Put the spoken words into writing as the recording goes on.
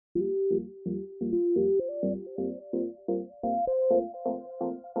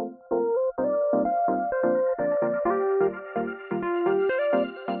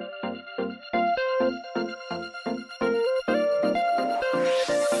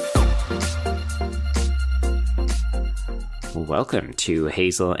welcome to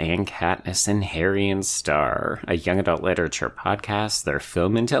Hazel and Katniss and Harry and Star, a young adult literature podcast, their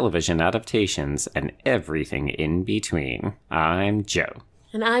film and television adaptations, and everything in between. I'm Joe.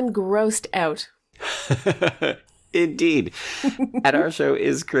 And I'm grossed out. Indeed. And our show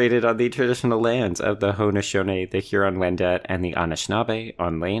is created on the traditional lands of the Haudenosaunee, the Huron-Wendat, and the Anishinaabe,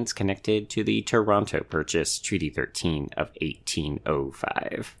 on lands connected to the Toronto Purchase, Treaty 13 of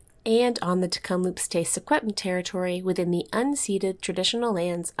 1805. And on the Tk'emlúps Secwepemc territory within the unceded traditional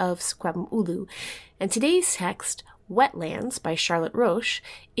lands of Secwepemc-Ulu. And today's text, Wetlands by Charlotte Roche,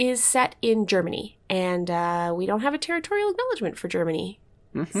 is set in Germany. And we don't have a territorial acknowledgement for Germany.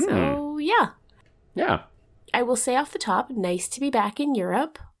 Mm-hmm. So, yeah. Yeah. I will say off the top, nice to be back in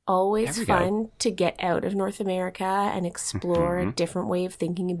Europe. Always fun to get out of North America and explore a different way of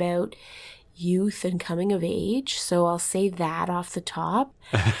thinking about youth and coming of age. So I'll say that off the top.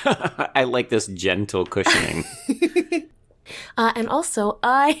 I like this gentle cushioning. And also,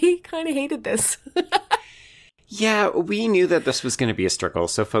 I kind of hated this. Yeah, we knew that this was going to be a struggle,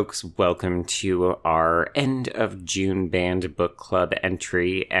 so folks, welcome to our end of June banned book club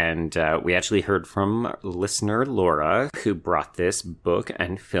entry, and we actually heard from listener Laura, who brought this book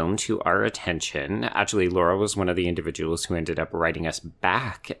and film to our attention. Actually, Laura was one of the individuals who ended up writing us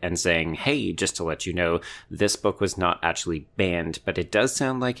back and saying, hey, just to let you know, this book was not actually banned, but it does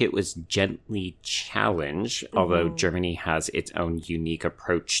sound like it was gently challenged, although Germany has its own unique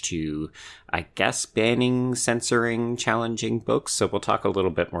approach to, I guess, banning, censoring, challenging books. So we'll talk a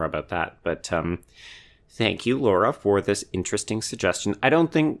little bit more about that. But thank you, Laura, for this interesting suggestion. I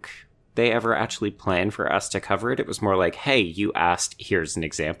don't think they ever actually planned for us to cover it. It was more like, hey, you asked, here's an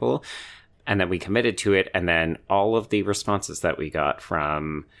example. And then we committed to it. And then all of the responses that we got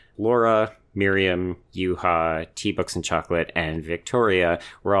from Laura, Miriam, Yuha, Tea Books and Chocolate, and Victoria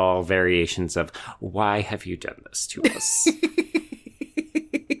were all variations of, why have you done this to us?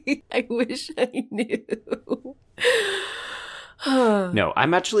 I wish I knew. No,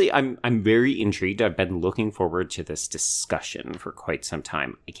 I'm very intrigued. I've been looking forward to this discussion for quite some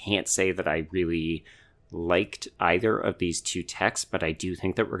time. I can't say that I really liked either of these two texts, but I do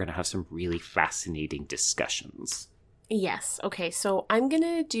think that we're going to have some really fascinating discussions. Yes. Okay, so I'm going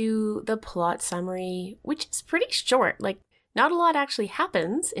to do the plot summary, which is pretty short. Like, not a lot actually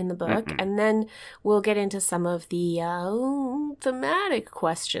happens in the book, and then we'll get into some of the thematic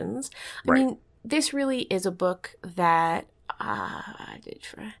questions. I mean, this really is a book that,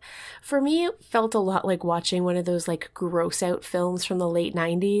 for me, it felt a lot like watching one of those, like, gross-out films from the late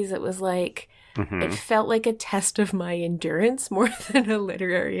 90s. It was like, it felt like a test of my endurance more than a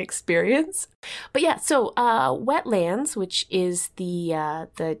literary experience. But yeah, so Wetlands, which is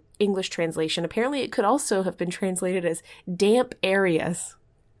the English translation, apparently it could also have been translated as damp areas.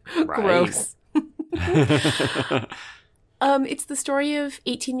 Gross. It's the story of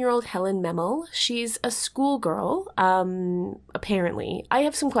 18-year-old Helen Memel. She's a schoolgirl, apparently. I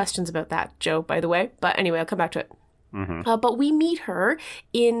have some questions about that, Joe, by the way. But anyway, I'll come back to it. But we meet her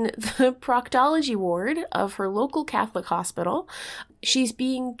in the proctology ward of her local Catholic hospital. She's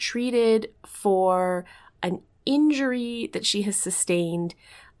being treated for an injury that she has sustained.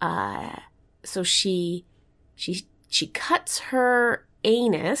 So she cuts her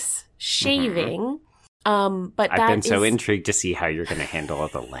anus shaving. But I've been so intrigued to see how you're going to handle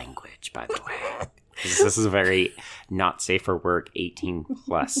the language, by the way. This is a very not safe for work 18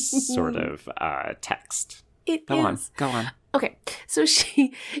 plus sort of text. Go on. Okay, so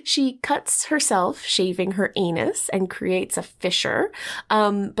she cuts herself, shaving her anus, and creates a fissure.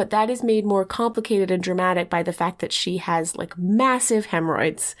 But that is made more complicated and dramatic by the fact that she has, like, massive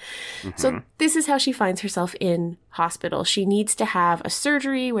hemorrhoids. So this is how she finds herself in hospital. She needs to have a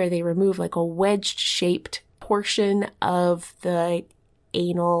surgery where they remove, like, a wedge-shaped portion of the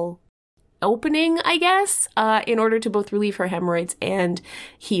anal opening, I guess, in order to both relieve her hemorrhoids and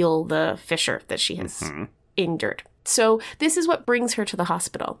heal the fissure that she has endured. So this is what brings her to the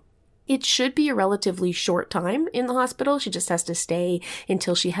hospital. It should be a relatively short time in the hospital. She just has to stay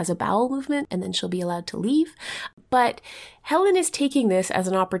until she has a bowel movement, and then she'll be allowed to leave. But Helen is taking this as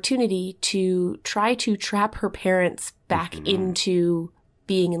an opportunity to try to trap her parents back into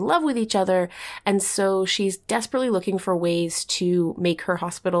being in love with each other. And so she's desperately looking for ways to make her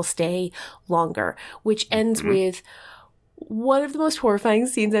hospital stay longer, which ends with one of the most horrifying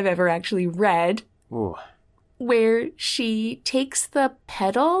scenes I've ever actually read. Ooh. Where she takes the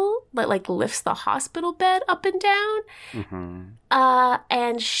pedal that, like, lifts the hospital bed up and down,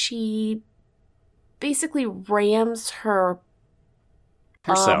 and she basically rams herself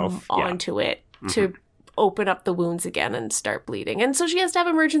onto it to open up the wounds again and start bleeding. And so she has to have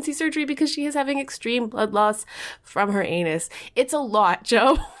emergency surgery because she is having extreme blood loss from her anus. It's a lot,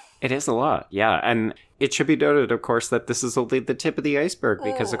 Joe. It is a lot, yeah. And it should be noted, of course, that this is only the tip of the iceberg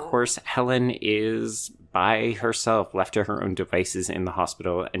because, of course, Helen is by herself, left to her own devices in the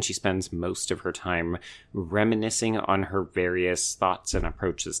hospital, and she spends most of her time reminiscing on her various thoughts and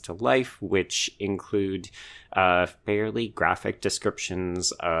approaches to life, which include fairly graphic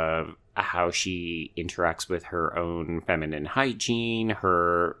descriptions of how she interacts with her own feminine hygiene,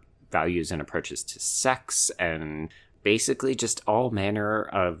 her values and approaches to sex, and basically just all manner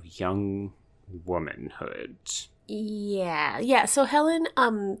of young womanhood. Yeah. So Helen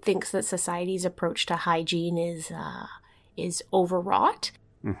thinks that society's approach to hygiene is overwrought.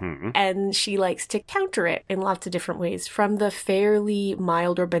 Mm-hmm. And she likes to counter it in lots of different ways, from the fairly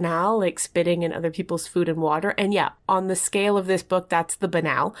mild or banal, like spitting in other people's food and water. And yeah, on the scale of this book, that's the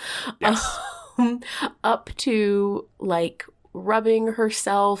banal. Yes. Up to like rubbing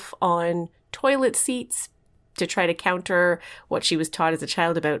herself on toilet seats to try to counter what she was taught as a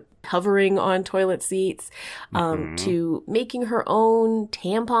child about hovering on toilet seats, to making her own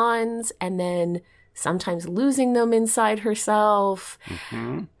tampons and then sometimes losing them inside herself.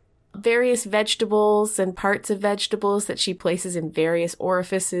 Various vegetables and parts of vegetables that she places in various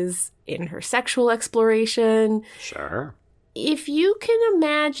orifices in her sexual exploration. Sure. If you can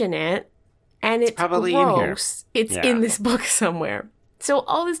imagine it, and it's probably gross, in here. It's in this book somewhere. So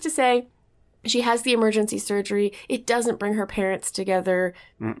all this to say, she has the emergency surgery. It doesn't bring her parents together,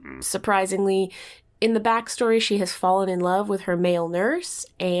 surprisingly. In the backstory, she has fallen in love with her male nurse,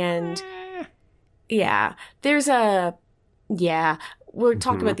 and we're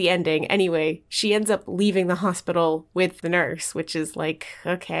talking about the ending. Anyway, she ends up leaving the hospital with the nurse, which is like,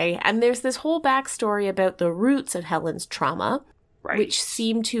 okay. And there's this whole backstory about the roots of Helen's trauma, which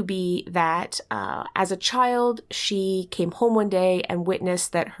seem to be that as a child, she came home one day and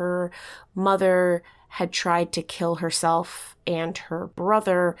witnessed that her mother had tried to kill herself and her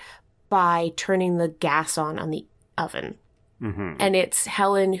brother by turning the gas on the oven. And it's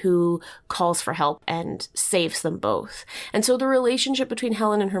Helen who calls for help and saves them both. And so the relationship between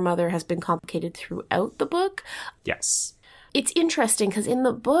Helen and her mother has been complicated throughout the book. Yes. It's interesting because in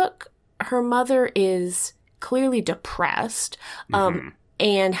the book, her mother is clearly depressed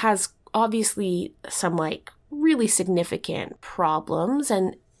and has obviously some like really significant problems.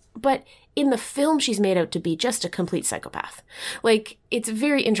 But in the film, she's made out to be just a complete psychopath. Like, it's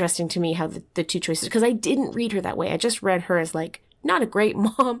very interesting to me how the two choices, because I didn't read her that way. I just read her as like not a great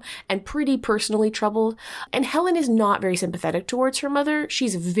mom and pretty personally troubled. And Helen is not very sympathetic towards her mother.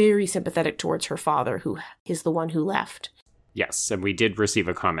 She's very sympathetic towards her father, who is the one who left. Yes, and we did receive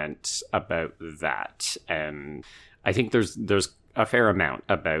a comment about that. And I think there's a fair amount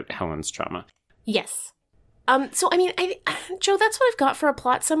about Helen's trauma. Yes. So, I mean, Joe, that's what I've got for a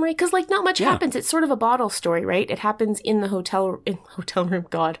plot summary, because, like, not much happens. It's sort of a bottle story, right? It happens in the hotel room.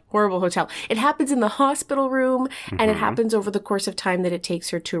 God, horrible hotel. It happens in the hospital room, and it happens over the course of time that it takes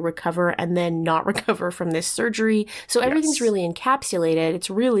her to recover and then not recover from this surgery. So everything's really encapsulated. It's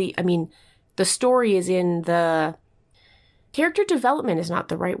really, I mean, the story is in the... Character development is not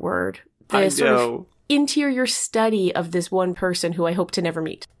the right word. The sort of interior study of this one person who I hope to never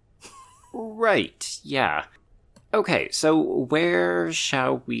meet. Right, yeah. Okay, so where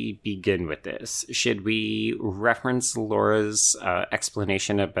shall we begin with this? Should we reference Laura's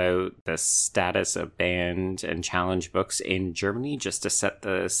explanation about the status of banned and challenge books in Germany just to set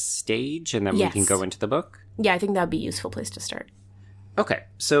the stage, and then we can go into the book? Yeah, I think that would be a useful place to start. Okay,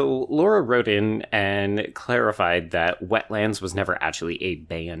 so Laura wrote in and clarified that Wetlands was never actually a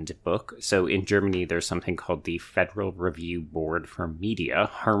banned book. So in Germany, there's something called the Federal Review Board for Media,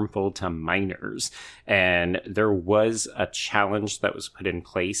 harmful to minors. And there was a challenge that was put in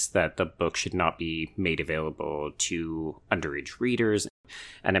place that the book should not be made available to underage readers.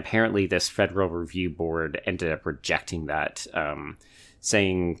 And apparently this Federal Review Board ended up rejecting that,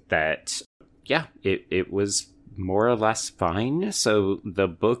 saying that, it was more or less fine. So the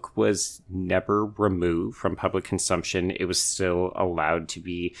book was never removed from public consumption. It was still allowed to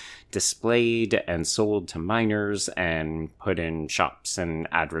be displayed and sold to minors and put in shops and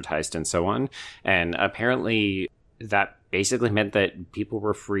advertised and so on. And apparently that basically meant that people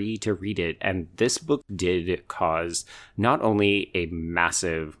were free to read it. And this book did cause not only a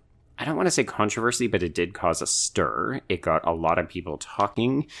massive, I don't want to say controversy, but it did cause a stir. It got a lot of people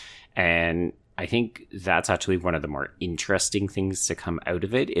talking, and I think that's actually one of the more interesting things to come out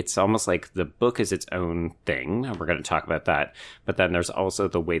of it. It's almost like the book is its own thing, and we're going to talk about that. But then there's also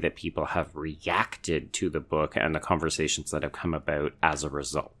the way that people have reacted to the book and the conversations that have come about as a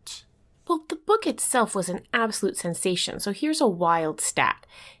result. Well, the book itself was an absolute sensation. So here's a wild stat.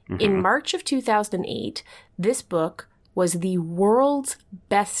 In March of 2008, this book was the world's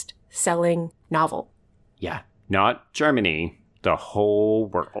best-selling novel. Yeah, not Germany, the whole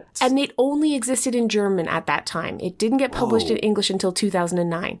world. And it only existed in German at that time. It didn't get published in English until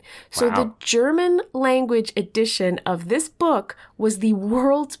 2009. So the German language edition of this book was the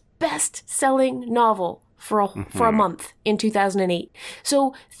world's best-selling novel for a month in 2008.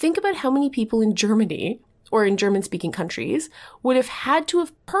 So think about how many people in Germany or in German-speaking countries would have had to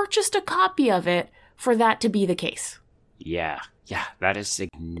have purchased a copy of it for that to be the case. Yeah, that is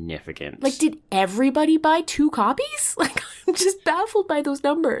significant. Like, did everybody buy 2 copies? Like, I'm just baffled by those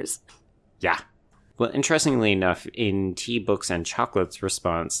numbers. Yeah. Well, interestingly enough, in Tea, Books, and Chocolate's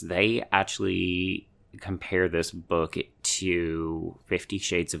response, they actually compare this book to 50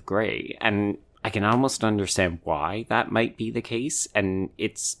 Shades of Grey. And I can almost understand why that might be the case. And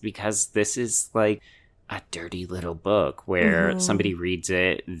it's because this is like a dirty little book where somebody reads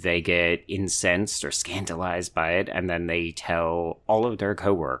it, they get incensed or scandalized by it, and then they tell all of their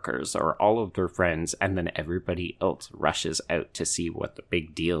coworkers or all of their friends, and then everybody else rushes out to see what the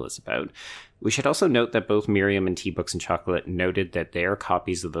big deal is about. We should also note that both Miriam and Tea, Books, and Chocolate noted that their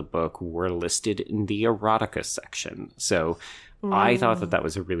copies of the book were listed in the erotica section. So I thought that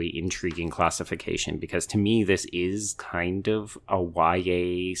was a really intriguing classification because to me, this is kind of a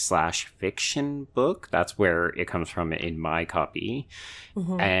YA/fiction book. That's where it comes from in my copy.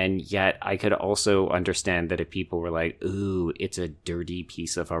 And yet I could also understand that if people were like, ooh, it's a dirty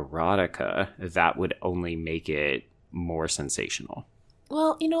piece of erotica, that would only make it more sensational.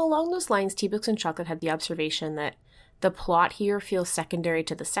 Well, along those lines, Tea, Books, and Chocolate had the observation that the plot here feels secondary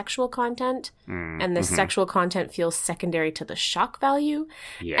to the sexual content, and the sexual content feels secondary to the shock value.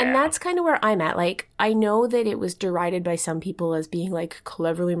 Yeah. And that's kind of where I'm at. Like, I know that it was derided by some people as being, like,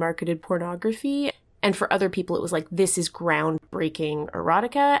 cleverly marketed pornography, and for other people it was like, this is groundbreaking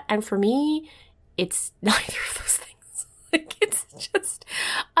erotica, and for me, it's neither of those things. Like, it's just...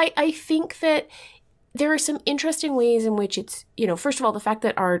 I think that there are some interesting ways in which it's, first of all, the fact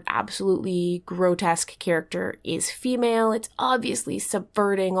that our absolutely grotesque character is female. It's obviously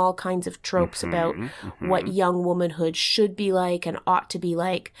subverting all kinds of tropes about what young womanhood should be like and ought to be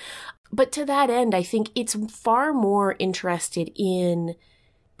like. But to that end, I think it's far more interested in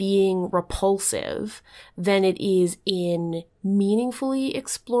being repulsive than it is in meaningfully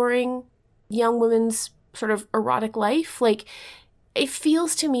exploring young women's sort of erotic life. Like, it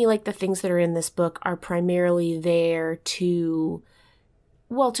feels to me like the things that are in this book are primarily there to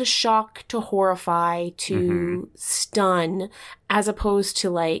shock, to horrify, to stun, as opposed to,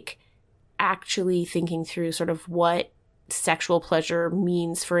 like, actually thinking through sort of what sexual pleasure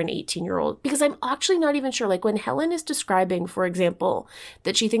means for an 18-year-old. Because I'm actually not even sure, like, when Helen is describing, for example,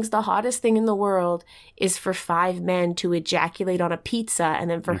 that she thinks the hottest thing in the world is for 5 men to ejaculate on a pizza and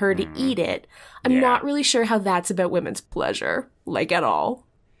then for her to eat it, I'm not really sure how that's about women's pleasure, like, at all.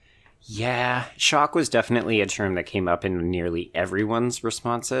 Yeah, shock was definitely a term that came up in nearly everyone's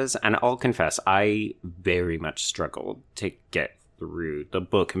responses, and I'll confess, I very much struggled to get through the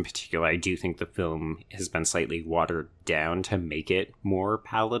book in particular. I do think the film has been slightly watered down to make it more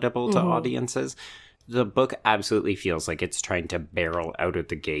palatable to audiences. The book absolutely feels like it's trying to barrel out of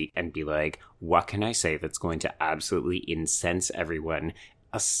the gate and be like, what can I say that's going to absolutely incense everyone,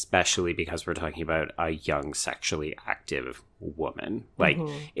 especially because we're talking about a young sexually active woman. Like,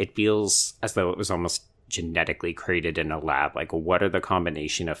 it feels as though it was almost genetically created in a lab. Like, what are the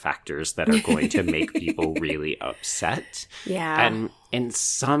combination of factors that are going to make people really upset? Yeah. And in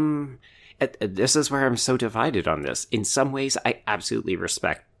some, this is where I'm so divided on this. In some ways, I absolutely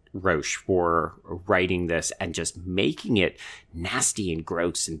respect Roche for writing this and just making it nasty and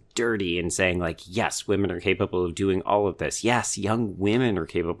gross and dirty and saying, like, yes, women are capable of doing all of this. Yes, young women are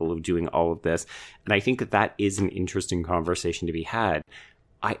capable of doing all of this. And I think that that is an interesting conversation to be had.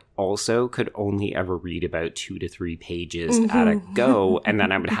 I also could only ever read about 2 to 3 pages at a go, and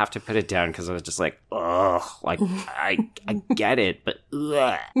then I would have to put it down because I was just like, ugh, like, I get it, but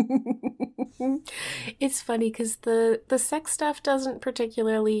ugh. It's funny because the sex stuff doesn't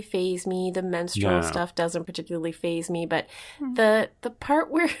particularly faze me. The menstrual stuff doesn't particularly faze me, but the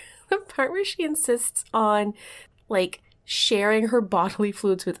part where she insists on, like, sharing her bodily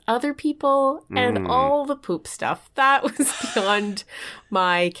fluids with other people and all the poop stuff, that was beyond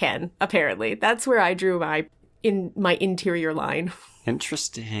my ken, apparently. That's where I drew my interior line.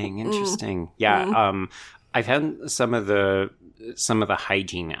 Interesting. Yeah, I found some of the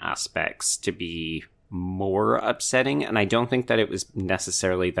hygiene aspects to be more upsetting, and I don't think that it was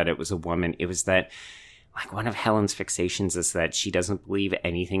necessarily that it was a woman. It was that like one of Helen's fixations is that she doesn't believe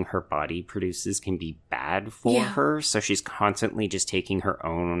anything her body produces can be bad for her. So she's constantly just taking her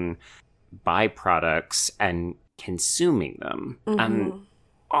own byproducts and consuming them. And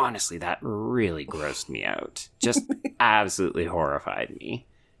honestly, that really grossed me out. Just absolutely horrified me.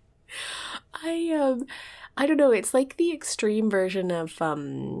 I don't know. It's like the extreme version of,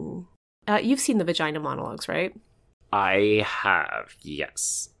 you've seen the Vagina Monologues, right? I have,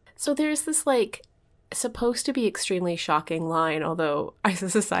 yes. So there's this, like, supposed to be extremely shocking line, although as a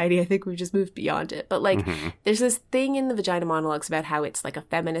society, I think we've just moved beyond it. But, like, there's this thing in the Vagina Monologues about how it's, like, a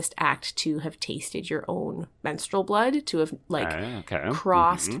feminist act to have tasted your own menstrual blood, to have, like,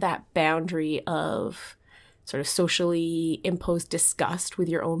 crossed that boundary of sort of socially imposed disgust with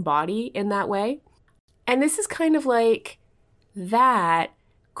your own body in that way. And this is kind of like that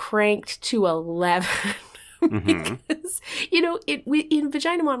cranked to 11. Because, you know, in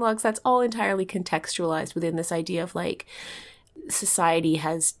Vagina Monologues, that's all entirely contextualized within this idea of, like, society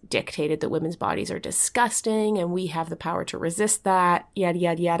has dictated that women's bodies are disgusting and we have the power to resist that, yada,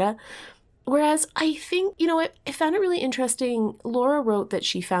 yada, yada. Whereas I think, you know, I found it really interesting. Laura wrote that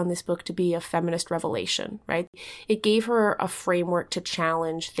she found this book to be a feminist revelation, right? It gave her a framework to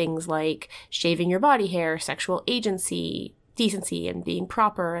challenge things like shaving your body hair, sexual agency, decency, and being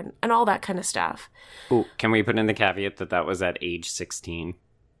proper, and all that kind of stuff. Ooh, can we put in the caveat that that was at age 16?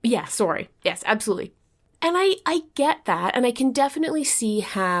 Yeah, sorry. Yes, absolutely. And I get that, and I can definitely see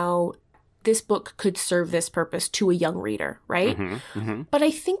how this book could serve this purpose to a young reader, right? But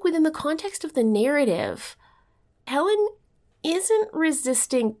I think within the context of the narrative, Helen isn't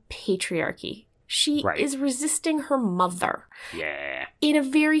resisting patriarchy. She is resisting her mother. Yeah. In a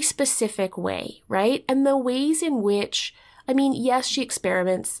very specific way, right? And the ways in which, I mean, yes, she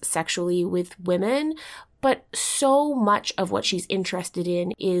experiments sexually with women, but so much of what she's interested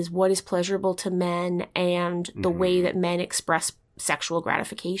in is what is pleasurable to men and the way that men express sexual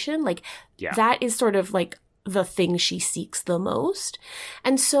gratification. Like, that is sort of like the thing she seeks the most.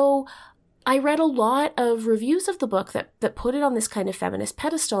 And so I read a lot of reviews of the book that put it on this kind of feminist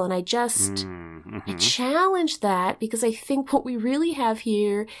pedestal, and I just I challenged that, because I think what we really have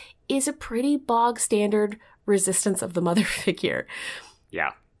here is a pretty bog standard resistance of the mother figure.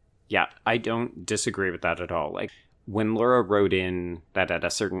 Yeah, I don't disagree with that at all. Like, when Laura wrote in that at a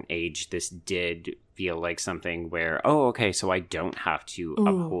certain age, this did feel like something where, oh, okay, so I don't have to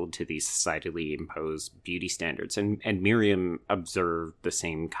uphold to these societally imposed beauty standards. And Miriam observed the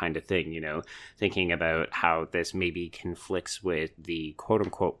same kind of thing, you know, thinking about how this maybe conflicts with the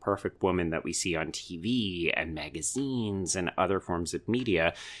quote-unquote perfect woman that we see on TV and magazines and other forms of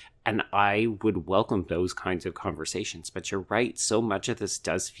media. And I would welcome those kinds of conversations. But you're right, so much of this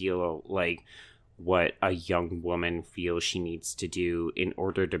does feel like what a young woman feels she needs to do in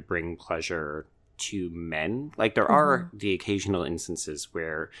order to bring pleasure to men. Like, there are the occasional instances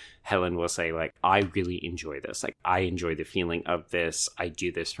where Helen will say, like, I really enjoy this. Like, I enjoy the feeling of this. I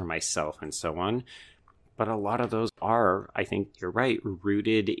do this for myself, and so on. But a lot of those are, I think you're right,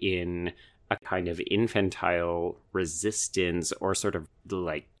 rooted in a kind of infantile resistance or sort of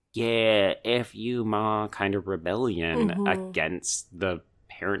like, yeah, F you, ma, kind of rebellion against the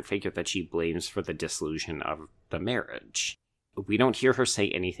parent figure that she blames for the dissolution of the marriage. We don't hear her say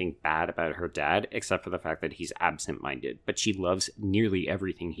anything bad about her dad, except for the fact that he's absent-minded, but she loves nearly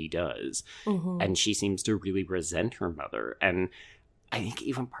everything he does. And she seems to really resent her mother. And I think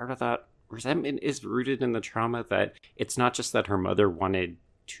even part of that resentment is rooted in the trauma that it's not just that her mother wanted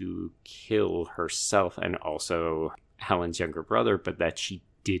to kill herself and also Helen's younger brother, but that she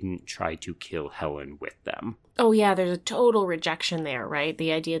didn't try to kill Helen with them. Oh yeah, there's a total rejection there, right?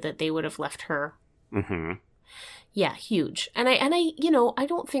 The idea that they would have left her. Yeah, huge. And I, you know, I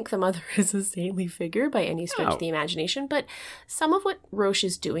don't think the mother is a saintly figure by any stretch of the imagination, but some of what Roche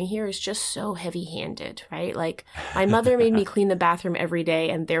is doing here is just so heavy-handed, right? Like, my mother made me clean the bathroom every day,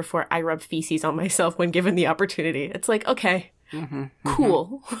 and therefore I rub feces on myself when given the opportunity. It's like, okay,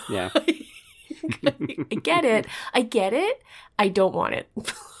 cool. Yeah. I get it. I don't want it.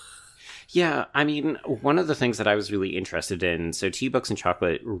 Yeah, I mean, one of the things that I was really interested in, so Tea, Books, and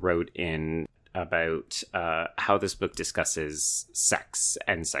Chocolate wrote in about how this book discusses sex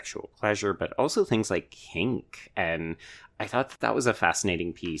and sexual pleasure, but also things like kink. And I thought that was a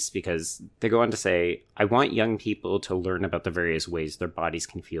fascinating piece because they go on to say, I want young people to learn about the various ways their bodies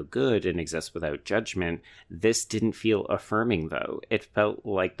can feel good and exist without judgment. This didn't feel affirming, though. It felt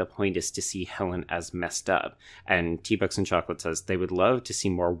like the point is to see Helen as messed up. And Tea, Books, and Chocolate says they would love to see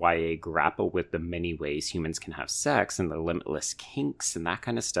more YA grapple with the many ways humans can have sex and the limitless kinks and that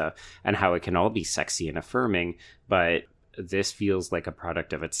kind of stuff, and how it can all be sexy and affirming. But this feels like a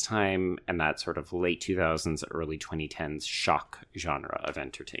product of its time and that sort of late 2000s, early 2010s shock genre of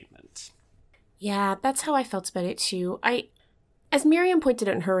entertainment. Yeah, that's how I felt about it too. As Miriam pointed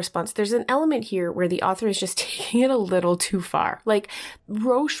out in her response, there's an element here where the author is just taking it a little too far. Like,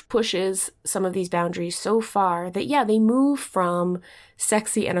 Roche pushes some of these boundaries so far that, yeah, they move from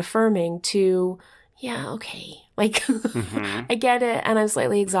sexy and affirming to, yeah, okay. Like, I get it, and I'm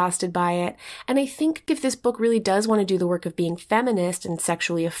slightly exhausted by it. And I think if this book really does want to do the work of being feminist and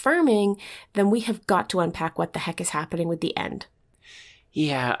sexually affirming, then we have got to unpack what the heck is happening with the end.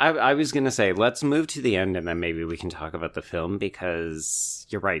 Yeah, I was going to say, let's move to the end and then maybe we can talk about the film, because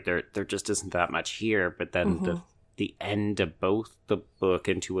you're right, there just isn't that much here. But then the end of both the book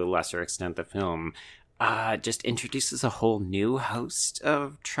and to a lesser extent the film just introduces a whole new host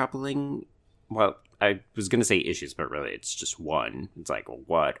of troubling, well, I was going to say issues, but really it's just one. It's like,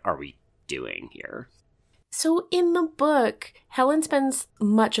 what are we doing here? So in the book, Helen spends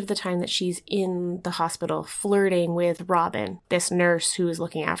much of the time that she's in the hospital flirting with Robin, this nurse who is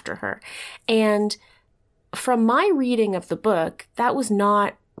looking after her. And from my reading of the book, that was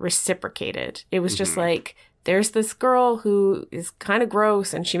not reciprocated. It was just like, there's this girl who is kind of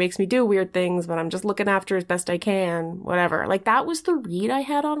gross and she makes me do weird things, but I'm just looking after her as best I can, whatever. Like, that was the read I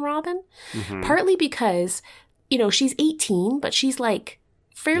had on Robin. Partly because, you know, she's 18, but she's like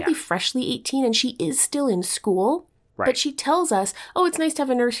fairly freshly 18 and she is still in school. Right. But she tells us, oh, it's nice to have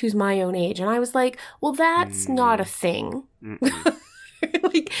a nurse who's my own age. And I was like, well, that's not a thing.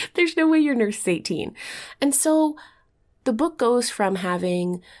 Like, there's no way your nurse is 18. And so the book goes from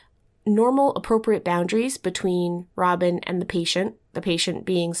having normal, appropriate boundaries between Robin and the patient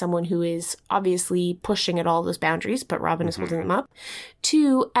being someone who is obviously pushing at all those boundaries, but Robin is holding them up,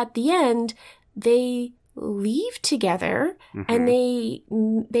 to, at the end, they leave together and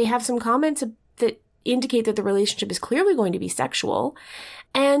they have some comments that indicate that the relationship is clearly going to be sexual,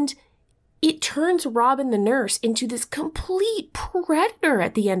 and it turns Robin the nurse into this complete predator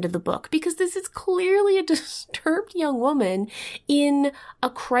at the end of the book, because this is clearly a disturbed young woman in a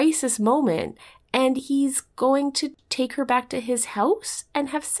crisis moment, and he's going to take her back to his house and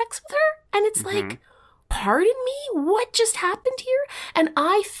have sex with her. And it's like, pardon me, what just happened here? And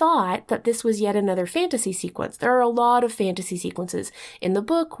I thought that this was yet another fantasy sequence. There are a lot of fantasy sequences in the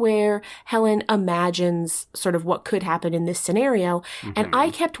book where Helen imagines sort of what could happen in this scenario. And I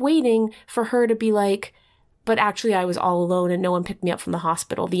kept waiting for her to be like, but actually I was all alone and no one picked me up from the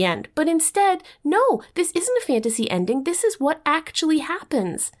hospital, the end. But instead, no, this isn't a fantasy ending. This is what actually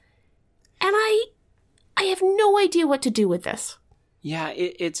happens. And I have no idea what to do with this. Yeah,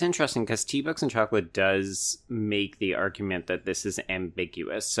 it's interesting because Tea, Books, and Chocolate does make the argument that this is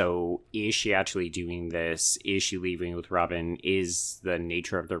ambiguous. So is she actually doing this? Is she leaving with Robin? Is the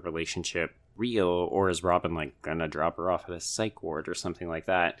nature of the relationship real? Or is Robin like gonna drop her off at a psych ward or something like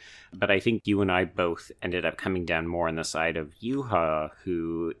that? But I think you and I both ended up coming down more on the side of Yuha,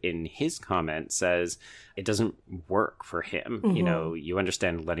 who in his comment says it doesn't work for him. You know, you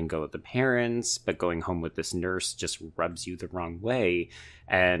understand letting go of the parents, but going home with this nurse just rubs you the wrong way.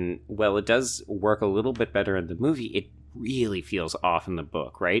 And well, it does work a little bit better in the movie. It really feels off in the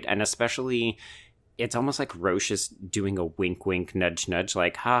book, right? And especially, it's almost like Roche is doing a wink, wink, nudge, nudge,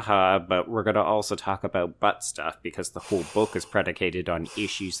 like, haha, but we're going to also talk about butt stuff because the whole book is predicated on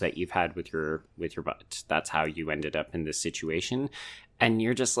issues that you've had with your butt. That's how you ended up in this situation. And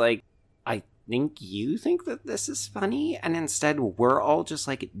you're just like, I think you think that this is funny. And instead, we're all just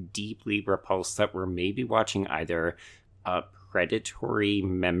like deeply repulsed that we're maybe watching either a predatory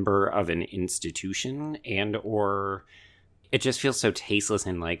member of an institution and or it just feels so tasteless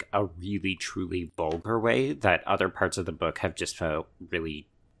in like a really truly vulgar way that other parts of the book have just felt really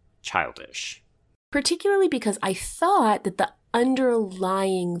childish. Particularly because I thought that the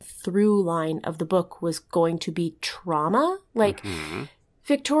underlying through line of the book was going to be trauma. Like,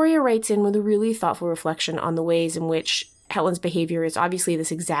 Victoria writes in with a really thoughtful reflection on the ways in which Helen's behavior is obviously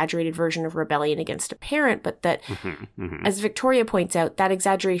this exaggerated version of rebellion against a parent, but that, as Victoria points out, that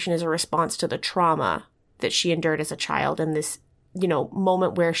exaggeration is a response to the trauma that she endured as a child and this, you know,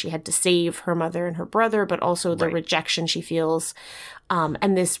 moment where she had to save her mother and her brother, but also the rejection she feels,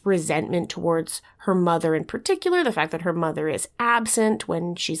 and this resentment towards her mother in particular, the fact that her mother is absent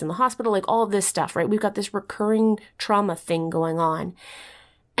when she's in the hospital, like all of this stuff, right? We've got this recurring trauma thing going on.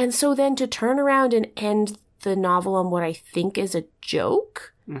 And so then to turn around and end the novel on what I think is a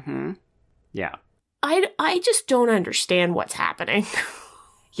joke. Yeah. I just don't understand what's happening.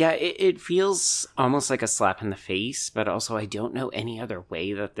 Yeah, it feels almost like a slap in the face, but also I don't know any other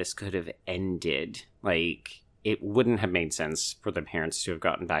way that this could have ended. Like, it wouldn't have made sense for the parents to have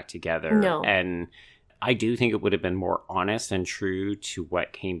gotten back together. No. And I do think it would have been more honest and true to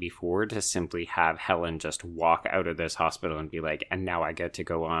what came before to simply have Helen just walk out of this hospital and be like, and now I get to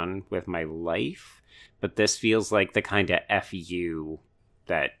go on with my life. But this feels like the kind of FU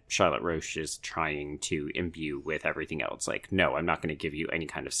that Charlotte Roche is trying to imbue with everything else. Like, no, I'm not going to give you any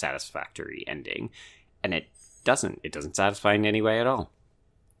kind of satisfactory ending. And it doesn't satisfy in any way at all.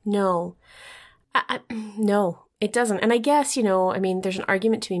 No. No, it doesn't. And I guess, there's an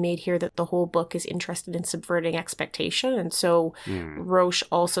argument to be made here that the whole book is interested in subverting expectation. And so Roche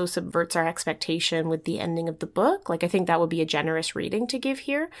also subverts our expectation with the ending of the book. Like, I think that would be a generous reading to give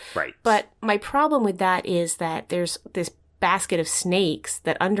here. Right. But my problem with that is that there's this basket of snakes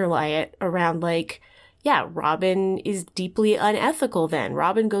that underlie it around, like, yeah, Robin is deeply unethical then.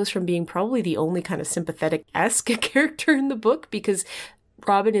 Robin goes from being probably the only kind of sympathetic-esque character in the book because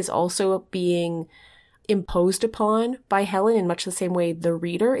Robin is also being imposed upon by Helen in much the same way the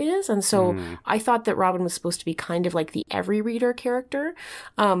reader is. And so I thought that Robin was supposed to be kind of like the every reader character.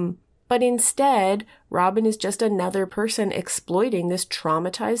 But instead, Robin is just another person exploiting this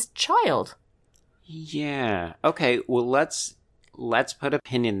traumatized child. Yeah. Okay, well, let's put a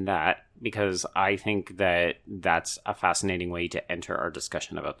pin in that because I think that that's a fascinating way to enter our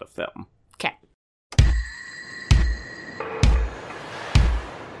discussion about the film. Okay.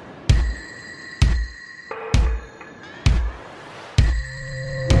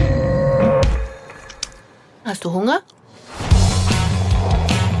 Hast du Hunger?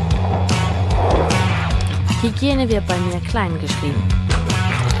 Hygiene wird bei mir klein geschrieben.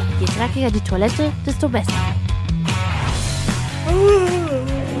 Je dreckiger die Toilette, desto besser.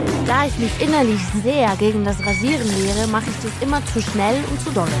 Da ich mich innerlich sehr gegen das Rasieren wehre, mache ich das immer zu schnell und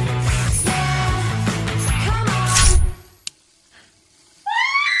zu dolle.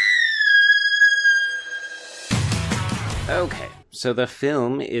 Okay, so the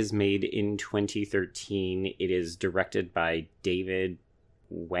film is made in 2013. It is directed by David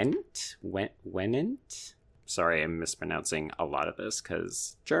Wendt? Sorry, I'm mispronouncing a lot of this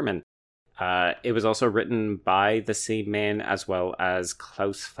because German. It was also written by the same man as well as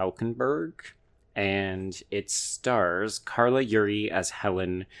Klaus Falkenberg, and it stars Carla Yuri as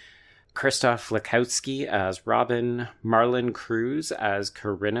Helen, Christoph Lakowski as Robin, Marlon Cruz as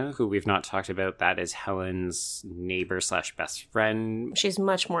Corinna, who we've not talked about. That is Helen's neighbor / best friend. She's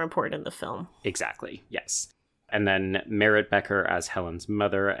much more important in the film. Exactly, yes. And then Merritt Becker as Helen's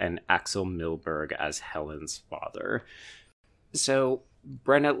mother and Axel Milberg as Helen's father. So,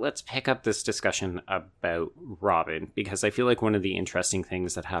 Brenna, let's pick up this discussion about Robin, because I feel like one of the interesting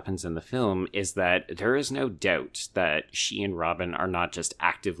things that happens in the film is that there is no doubt that she and Robin are not just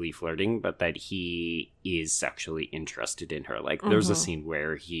actively flirting, but that he is sexually interested in her. Like, there's a scene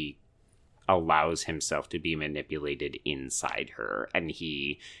where he allows himself to be manipulated inside her, and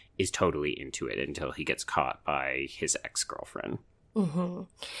he is totally into it until he gets caught by his ex-girlfriend. Mm-hmm.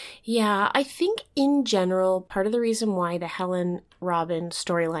 Yeah, I think in general, part of the reason why the Helen-Robin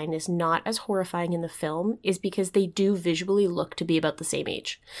storyline is not as horrifying in the film is because they do visually look to be about the same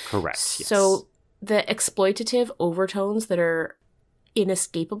age. Correct, yes. So the exploitative overtones that are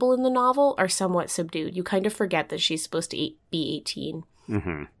inescapable in the novel are somewhat subdued. You kind of forget that she's supposed to be 18.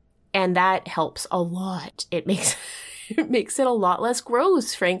 Mm-hmm. And that helps a lot. It makes it a lot less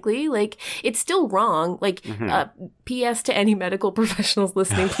gross, frankly. Like, it's still wrong. Like, P.S. to any medical professionals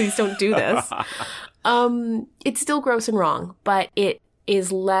listening, please don't do this. It's still gross and wrong, but it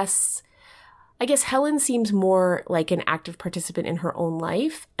is less... I guess Helen seems more like an active participant in her own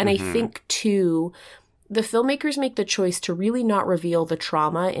life. And I think, too, the filmmakers make the choice to really not reveal the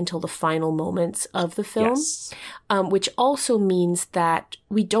trauma until the final moments of the film, yes. Which also means that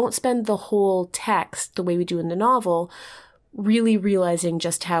we don't spend the whole text, the way we do in the novel, really realizing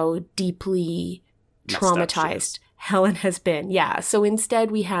just how deeply traumatized Helen has been. Yeah, so instead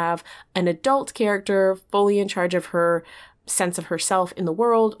we have an adult character fully in charge of her sense of herself in the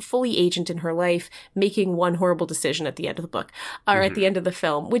world, fully agent in her life, making one horrible decision at the end of the book, or at the end of the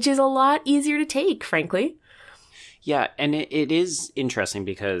film, which is a lot easier to take, frankly. Yeah, and it is interesting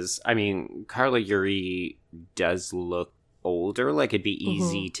because, I mean, Carla Yuri does look older. Like, it'd be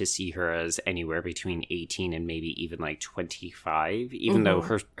easy to see her as anywhere between 18 and maybe even like 25, even though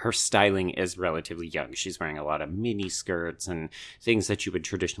her styling is relatively young. She's wearing a lot of mini skirts and things that you would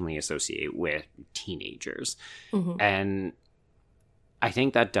traditionally associate with teenagers. And I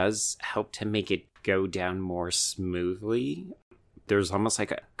think that does help to make it go down more smoothly. There's almost like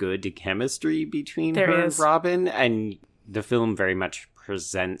a good chemistry between her and Robin, and the film very much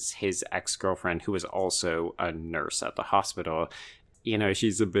presents his ex-girlfriend, who is also a nurse at the hospital. You know,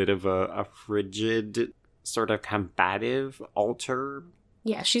 she's a bit of a frigid, sort of combative alter.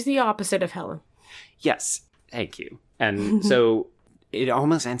 Yeah, she's the opposite of Helen. Yes, thank you. And so it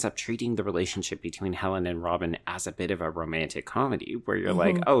almost ends up treating the relationship between Helen and Robin as a bit of a romantic comedy where you're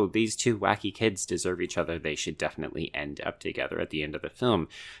like, oh, these two wacky kids deserve each other. They should definitely end up together at the end of the film.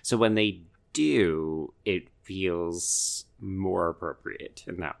 So when they do, it feels more appropriate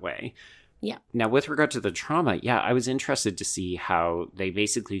in that way. Yeah. Now, with regard to the trauma, I was interested to see how they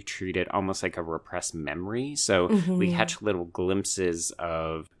basically treat it almost like a repressed memory. So we catch little glimpses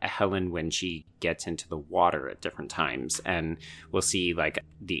of Helen when she gets into the water at different times. And we'll see like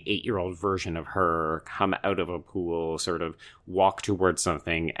the 8-year-old version of her come out of a pool, sort of walk towards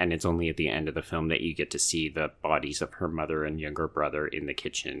something. And it's only at the end of the film that you get to see the bodies of her mother and younger brother in the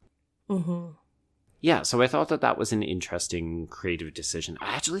kitchen. Yeah, so I thought that was an interesting creative decision.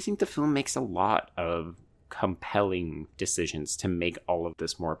 I actually think the film makes a lot of compelling decisions to make all of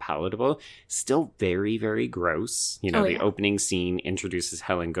this more palatable. Still very, very gross. The opening scene introduces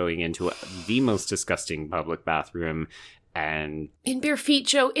Helen going into the most disgusting public bathroom. And in bare feet,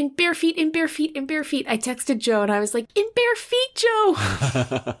 Joe, in bare feet, in bare feet, in bare feet. I texted Joe and I was like, in bare feet, Joe.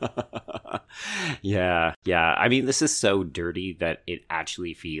 Yeah. I mean, this is so dirty that it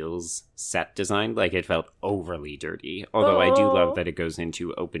actually feels set designed. Like it felt overly dirty. Although I do love that it goes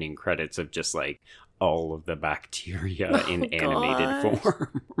into opening credits of just like all of the bacteria in animated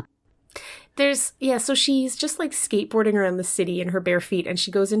form. So she's just like skateboarding around the city in her bare feet and she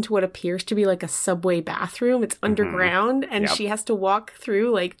goes into what appears to be like a subway bathroom. It's underground and she has to walk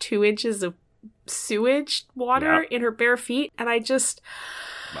through like 2 inches of sewage water in her bare feet. And I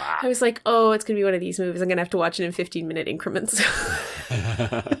was like, oh, it's going to be one of these movies. I'm going to have to watch it in 15-minute increments.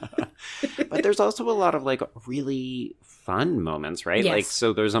 But there's also a lot of like really fun moments, right? Yes. Like,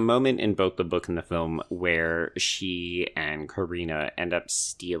 so there's a moment in both the book and the film where she and Karina end up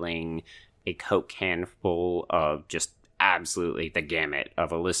stealing a Coke can full of just absolutely the gamut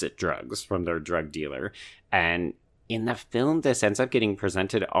of illicit drugs from their drug dealer. And in the film, this ends up getting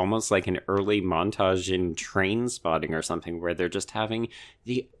presented almost like an early montage in Train Spotting or something, where they're just having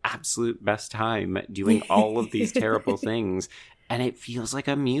the absolute best time doing all of these terrible things. And it feels like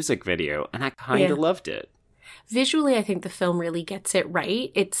a music video. And I kind of loved it. Visually, I think the film really gets it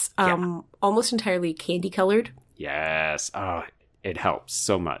right. It's almost entirely candy colored. Yes. Oh, it helps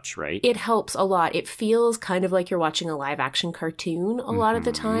so much, right? It helps a lot. It feels kind of like you're watching a live action cartoon a lot of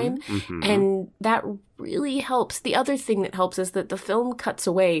the time. And that really helps. The other thing that helps is that the film cuts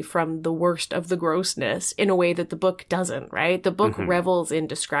away from the worst of the grossness in a way that the book doesn't, right? The book revels in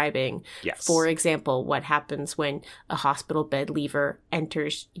describing, for example, what happens when a hospital bed lever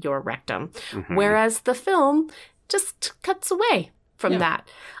enters your rectum. Whereas the film just cuts away from that.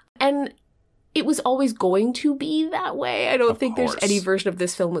 And it was always going to be that way. I don't think there's any version of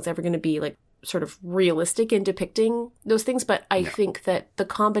this film that's ever going to be like sort of realistic in depicting those things. But I think that the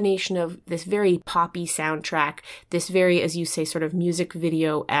combination of this very poppy soundtrack, this very, as you say, sort of music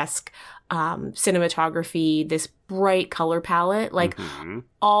video-esque cinematography, this bright color palette, like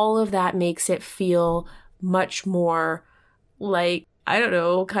all of that makes it feel much more like, I don't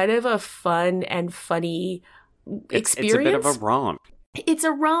know, kind of a fun and funny experience. It's a bit of a romp. It's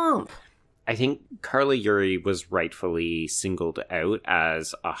a romp. I think Carla Yuri was rightfully singled out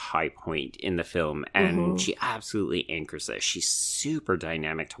as a high point in the film, and she absolutely anchors this. She's super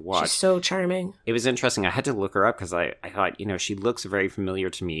dynamic to watch. She's so charming. It was interesting. I had to look her up because I thought, she looks very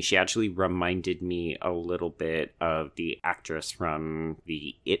familiar to me. She actually reminded me a little bit of the actress from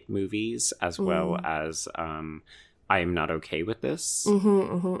the It movies, as well as I Am Not Okay With This.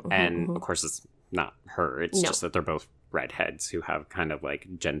 And of course, it's not her. It's just that they're both redheads who have kind of like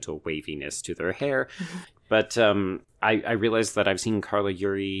gentle waviness to their hair. But I realized that I've seen Carla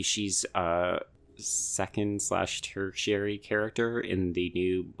Yuri. She's a second/tertiary character in the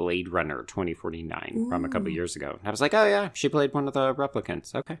new Blade Runner 2049 from a couple years ago. And I was like, oh yeah, she played one of the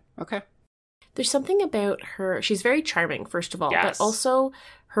replicants. Okay. There's something about her. She's very charming, first of all, but also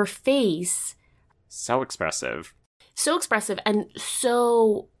her face. So expressive. And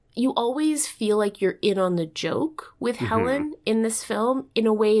so you always feel like you're in on the joke with Helen in this film in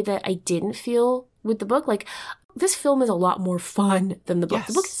a way that I didn't feel with the book. Like, this film is a lot more fun than the book.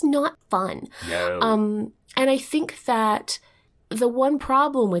 The book is not fun. No. And I think that the one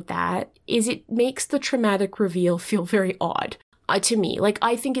problem with that is it makes the traumatic reveal feel very odd to me. Like,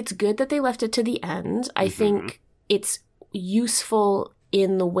 I think it's good that they left it to the end. I think it's useful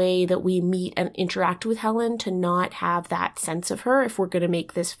in the way that we meet and interact with Helen to not have that sense of her if we're going to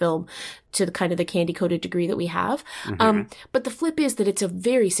make this film to the kind of the candy-coated degree that we have. But the flip is that it's a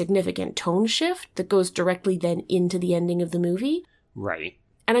very significant tone shift that goes directly then into the ending of the movie. Right.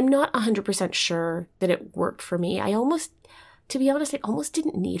 And I'm not 100% sure that it worked for me. to be honest, I almost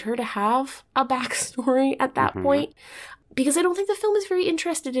didn't need her to have a backstory at that point, because I don't think the film is very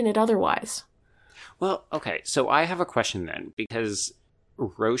interested in it otherwise. Well, okay, so I have a question then, because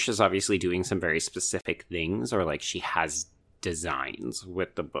Roche is obviously doing some very specific things, or like she has designs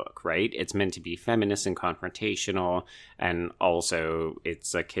with the book, right? It's meant to be feminist and confrontational, and also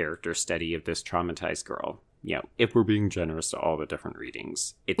it's a character study of this traumatized girl. If we're being generous to all the different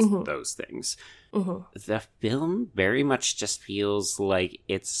readings, it's those things. The film very much just feels like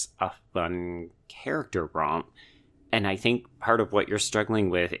it's a fun character romp. And I think part of what you're struggling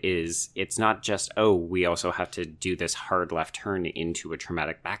with is it's not just, we also have to do this hard left turn into a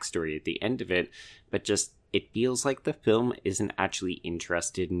traumatic backstory at the end of it, but just it feels like the film isn't actually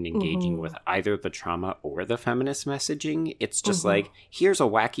interested in engaging with either the trauma or the feminist messaging. It's just like, here's a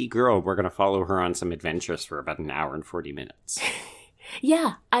wacky girl. We're going to follow her on some adventures for about an hour and 40 minutes.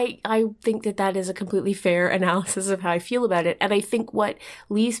 Yeah, I think that is a completely fair analysis of how I feel about it. And I think what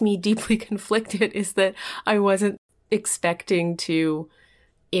leaves me deeply conflicted is that I wasn't expecting to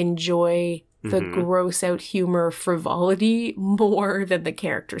enjoy the gross out humor frivolity more than the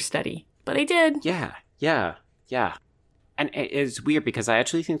character study. But I did. Yeah. And it's weird because I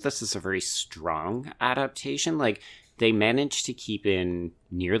actually think this is a very strong adaptation. Like, they managed to keep in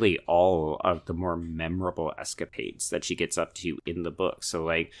nearly all of the more memorable escapades that she gets up to in the book. So,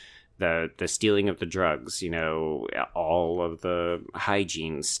 like, the stealing of the drugs, all of the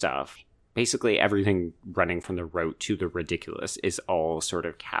hygiene stuff. Basically, everything running from the rote to the ridiculous is all sort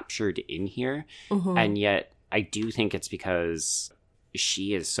of captured in here. And yet, I do think it's because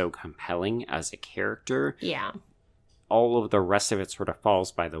she is so compelling as a character. Yeah. All of the rest of it sort of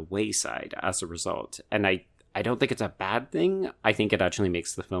falls by the wayside as a result. And I don't think it's a bad thing. I think it actually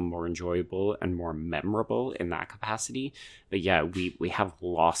makes the film more enjoyable and more memorable in that capacity. But yeah, we have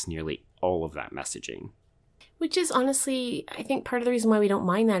lost nearly all of that messaging. Which is honestly, I think part of the reason why we don't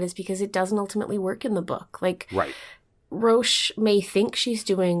mind that is because it doesn't ultimately work in the book. Like, right. Roche may think she's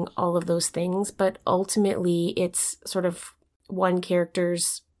doing all of those things, but ultimately it's sort of one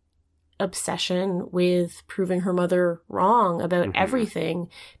character's obsession with proving her mother wrong about everything,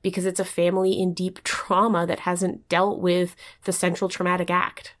 because it's a family in deep trauma that hasn't dealt with the central traumatic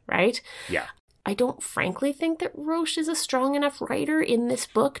act, right? Yeah. I don't frankly think that Roche is a strong enough writer in this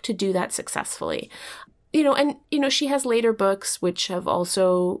book to do that successfully. She has later books which have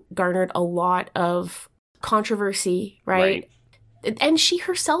also garnered a lot of controversy, right? And she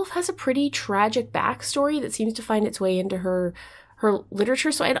herself has a pretty tragic backstory that seems to find its way into her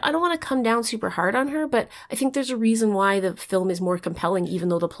literature. So I don't want to come down super hard on her, but I think there's a reason why the film is more compelling, even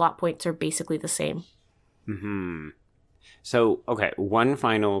though the plot points are basically the same. So, okay, one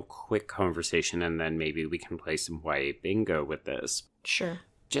final quick conversation, and then maybe we can play some white bingo with this. Sure.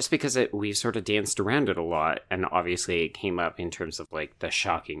 Just because we sort of danced around it a lot, and obviously it came up in terms of, like, the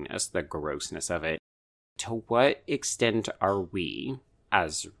shockingness, the grossness of it. To what extent are we,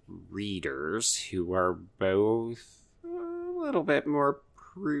 as readers, who are both a little bit more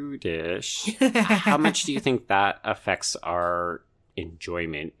prudish, how much do you think that affects our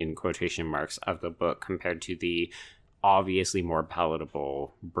enjoyment, in quotation marks, of the book compared to the obviously more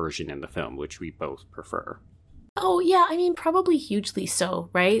palatable version in the film, which we both prefer? Oh, yeah, I mean, probably hugely so,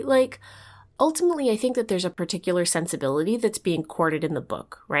 right? Like, ultimately, I think that there's a particular sensibility that's being courted in the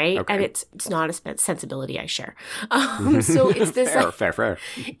book, right? Okay. And it's not a sensibility I share. So it's this fair.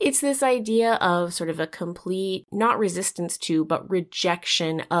 It's this idea of sort of a complete, not resistance to, but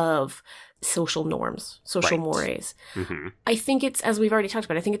rejection of social norms, social mores. I think it's, as we've already talked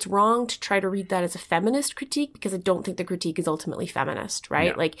about, I think it's wrong to try to read that as a feminist critique, because I don't think the critique is ultimately feminist,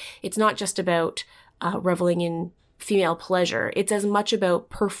 right? No. Like, it's not just about reveling in female pleasure. It's as much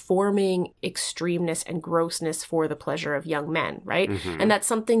about performing extremeness and grossness for the pleasure of young men, right? And that's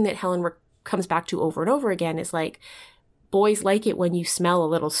something that Helen comes back to over and over again, is like, boys like it when you smell a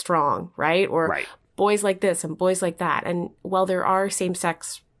little strong, right? Or boys like this and boys like that. And while there are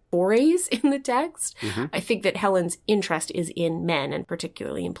same-sex forays in the text, I think that Helen's interest is in men, and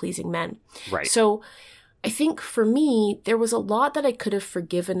particularly in pleasing men. Right. So I think for me, there was a lot that I could have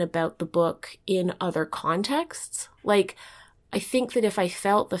forgiven about the book in other contexts. Like, I think that if I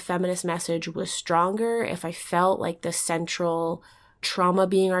felt the feminist message was stronger, if I felt like the central trauma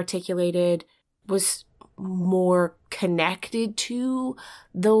being articulated was more connected to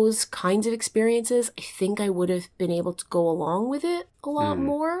those kinds of experiences, I think I would have been able to go along with it a lot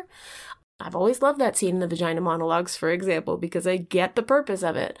more. I've always loved that scene in the vagina monologues, for example, because I get the purpose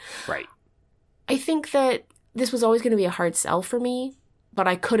of it. Right. I think that this was always going to be a hard sell for me, but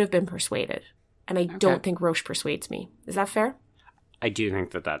I could have been persuaded. And I don't think Roche persuades me. Is that fair? I do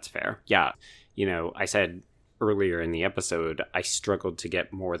think that that's fair. Yeah. I said earlier in the episode, I struggled to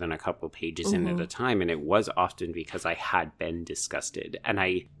get more than a couple pages in at a time, and it was often because I had been disgusted. And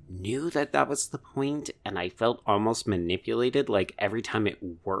I knew that that was the point, and I felt almost manipulated. Like, every time it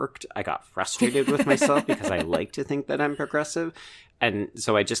worked, I got frustrated with myself because I like to think that I'm progressive. And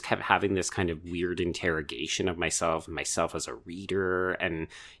so I just kept having this kind of weird interrogation of myself as a reader. And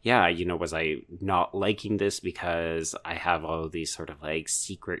yeah, was I not liking this because I have all of these sort of like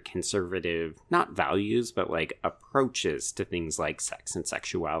secret conservative, not values, but like approaches to things like sex and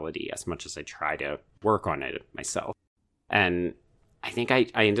sexuality, as much as I try to work on it myself. And I think I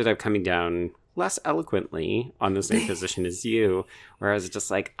ended up coming down less eloquently on the same position as you, where I was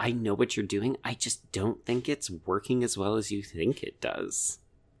just like, I know what you're doing. I just don't think it's working as well as you think it does.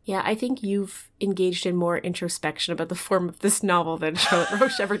 Yeah, I think you've engaged in more introspection about the form of this novel than Charlotte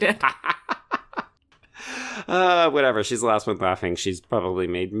Roche ever did. Whatever. She's the last one laughing. She's probably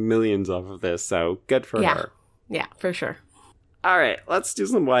made millions off of this, so good for her. Yeah, for sure. All right, let's do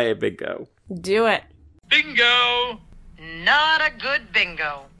some YA bingo. Do it. Bingo! Not a good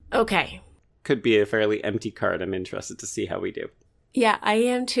bingo. Okay. Could be a fairly empty card. I'm interested to see how we do. Yeah, I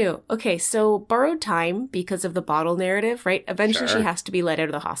am too. Okay, so borrowed time because of the bottle narrative, right? Eventually Sure. she has to be let out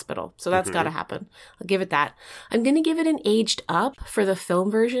of the hospital. So that's got to happen. I'll give it that. I'm going to give it an aged up for the film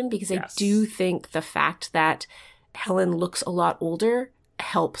version because I do think the fact that Helen looks a lot older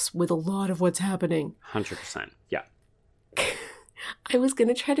helps with a lot of what's happening. 100%. Yeah. I was going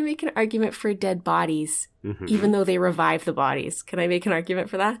to try to make an argument for dead bodies, even though they revive the bodies. Can I make an argument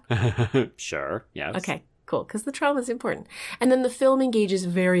for that? Sure. Yes. Okay, cool. Because the trauma is important. And then the film engages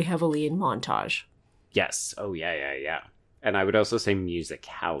very heavily in montage. Yes. Oh, yeah. And I would also say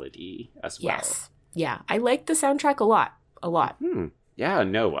musicality as well. Yes. Yeah. I like the soundtrack a lot. A lot. Yeah,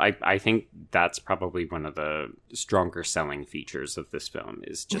 no, I think that's probably one of the stronger selling features of this film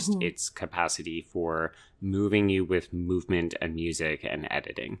is just its capacity for moving you with movement and music and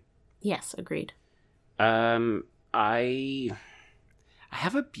editing. Yes, agreed. I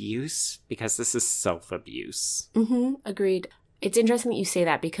have abuse because this is self-abuse. Agreed. It's interesting that you say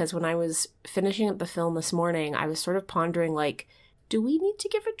that because when I was finishing up the film this morning, I was sort of pondering, like, do we need to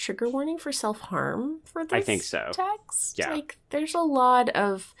give a trigger warning for self-harm for this I think so. text? Yeah. Like, there's a lot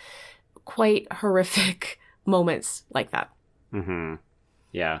of quite horrific moments like that.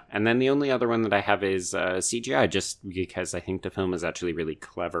 Yeah. And then the only other one that I have is CGI, just because I think the film is actually really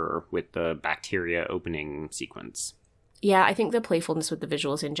clever with the bacteria opening sequence. Yeah, I think the playfulness with the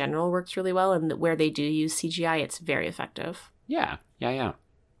visuals in general works really well, and where they do use CGI, it's very effective. Yeah.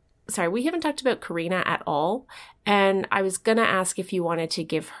 Sorry, we haven't talked about Karina at all, and I was going to ask if you wanted to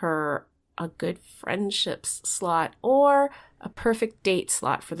give her a good friendships slot or a perfect date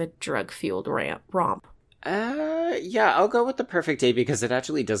slot for the drug-fueled romp. Yeah, I'll go with the perfect date because it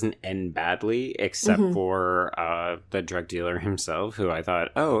actually doesn't end badly, except for the drug dealer himself, who I thought,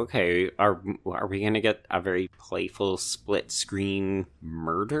 oh, okay, are we going to get a very playful split-screen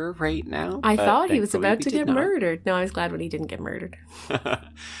murder right now? I But thought he was thankfully about we to did get not. murdered. No, I was glad when he didn't get murdered.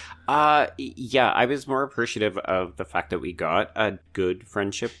 Yeah, I was more appreciative of the fact that we got a good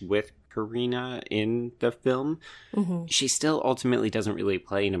friendship with Karina in the film. She still ultimately doesn't really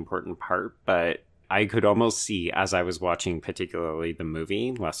play an important part, but I could almost see, as I was watching particularly the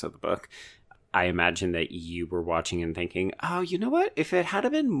movie, less of the book, I imagine that you were watching and thinking, oh, you know what? If it had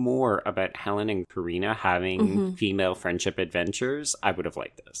been more about Helen and Karina having female friendship adventures, I would have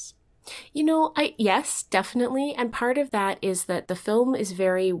liked this. You know, yes, definitely. And part of that is that the film is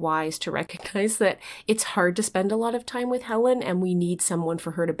very wise to recognize that it's hard to spend a lot of time with Helen and we need someone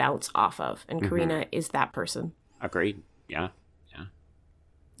for her to bounce off of. And Karina is that person. Agreed. Yeah.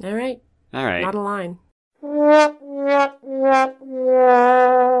 All right. Not a line.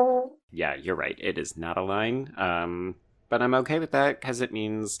 Yeah, you're right. It is not a line. But I'm okay with that because it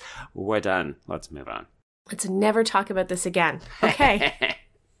means we're done. Let's move on. Let's never talk about this again. Okay.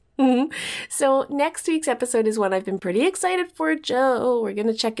 So next week's episode is one I've been pretty excited for, Joe. We're going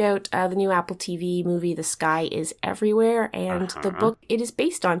to check out the new Apple TV movie, The Sky is Everywhere, and the book it is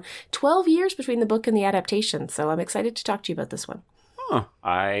based on. 12 years between the book and the adaptation, so I'm excited to talk to you about this one. Oh,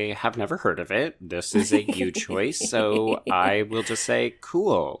 I have never heard of it. This is a you choice, so I will just say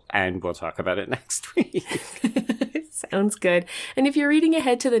cool, and we'll talk about it next week. Sounds good. And if you're reading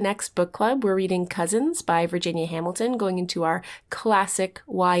ahead to the next book club, we're reading Cousins by Virginia Hamilton, going into our classic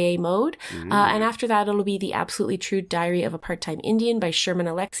YA mode. And after that, it'll be The Absolutely True Diary of a Part-Time Indian by Sherman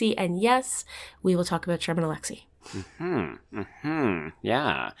Alexie. And yes, we will talk about Sherman Alexie.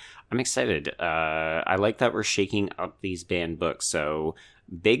 Yeah, I'm excited. I like that we're shaking up these banned books. So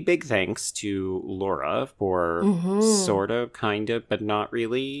big thanks to Laura for sort of, kind of, but not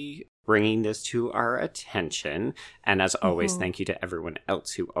really bringing this to our attention. And as always, thank you to everyone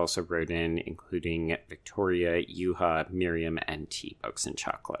else who also wrote in, including Victoria, Yuha, Miriam, and Tea Books and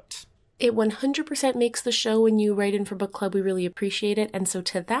Chocolate. It 100% makes the show when you write in for book club. We really appreciate it. And so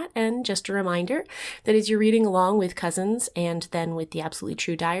to that end, just a reminder that as you're reading along with Cousins and then with the Absolutely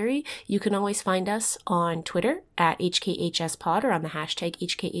True Diary, you can always find us on Twitter at HKHSPod or on the hashtag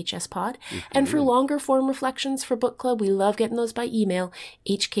HKHSPod. And for longer form reflections for book club, we love getting those by email,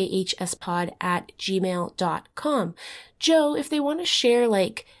 hkhspod@gmail.com. Joe, if they want to share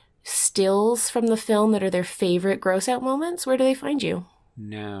like stills from the film that are their favorite gross out moments, where do they find you?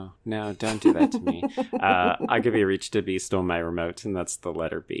 No, don't do that to me. I could be reached to B stole my remote, and that's the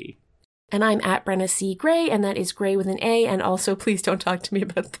letter B. And I'm at Brenna C. Gray, and that is Gray with an A. And also, please don't talk to me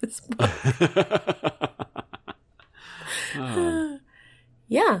about this book.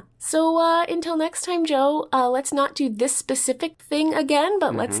 Yeah. So until next time, Joe, let's not do this specific thing again,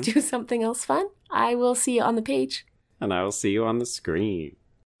 but let's do something else fun. I will see you on the page. And I will see you on the screen.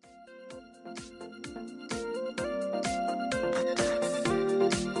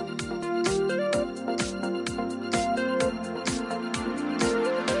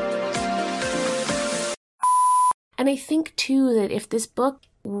 And I think, too, that if this book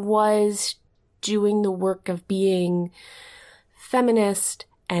was doing the work of being feminist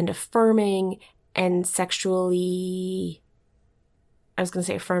and affirming and sexually... I was going to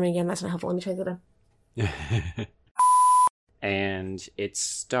say affirming again. That's not helpful. Let me try that again. And it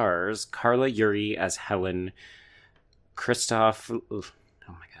stars Carla Yuri as Helen, Christoph... Oh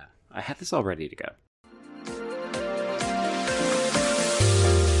my god. I had this all ready to go.